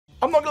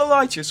I'm not gonna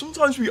lie to you,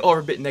 sometimes we are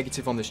a bit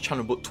negative on this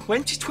channel, but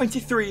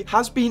 2023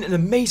 has been an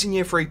amazing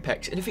year for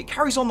Apex, and if it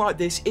carries on like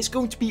this, it's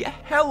going to be a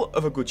hell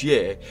of a good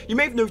year. You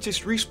may have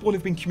noticed Respawn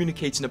have been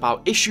communicating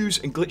about issues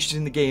and glitches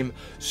in the game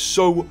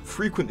so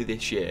frequently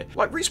this year.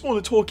 Like, Respawn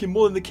are talking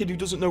more than the kid who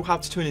doesn't know how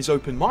to turn his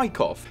open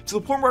mic off, to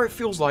the point where it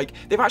feels like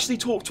they've actually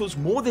talked to us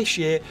more this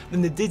year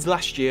than they did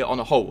last year on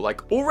a whole.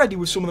 Like, already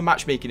with some of the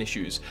matchmaking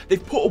issues,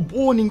 they've put a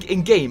warning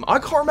in game. I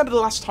can't remember the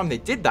last time they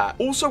did that.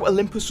 Also,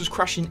 Olympus was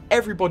crashing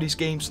everybody's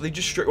game, so they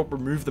just straight up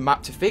removed the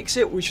map to fix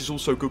it, which is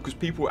also good because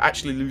people were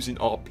actually losing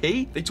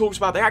RP. They talked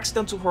about the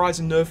accidental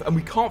Horizon nerf, and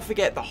we can't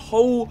forget the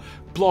whole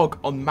blog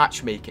on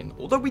matchmaking.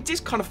 Although we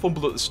did kind of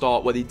fumble at the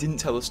start where they didn't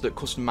tell us that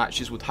custom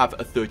matches would have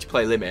a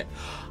 30-player limit.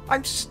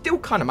 I'm still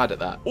kind of mad at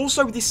that.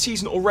 Also, this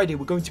season already,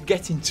 we're going to be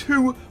getting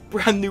 2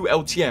 brand new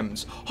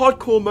LTMs.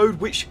 Hardcore mode,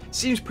 which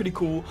seems pretty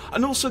cool,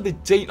 and also the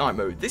date night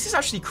mode. This is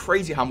actually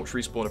crazy how much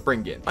Respawn are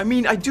bringing. I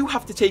mean, I do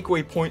have to take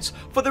away points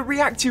for the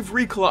reactive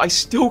recoil. I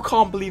still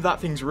can't believe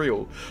that thing's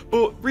real.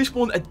 But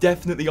Respawn are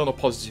definitely on a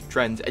positive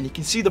trend, and you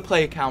can see the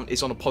player count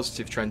is on a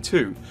positive trend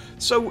too.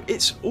 So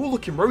it's all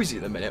looking rosy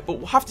at the minute, but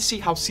we'll have to see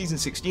how Season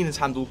 16 is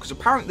handled, because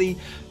apparently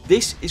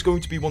this is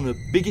going to be one of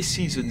the biggest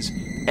seasons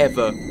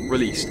ever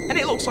released. And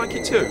it looks like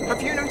it too.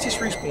 Have you noticed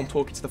Respawn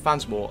talking to the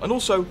fans more? And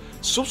also,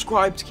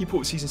 subscribe to keep up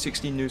with Season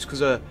 16 news, because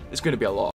there's going to be a lot.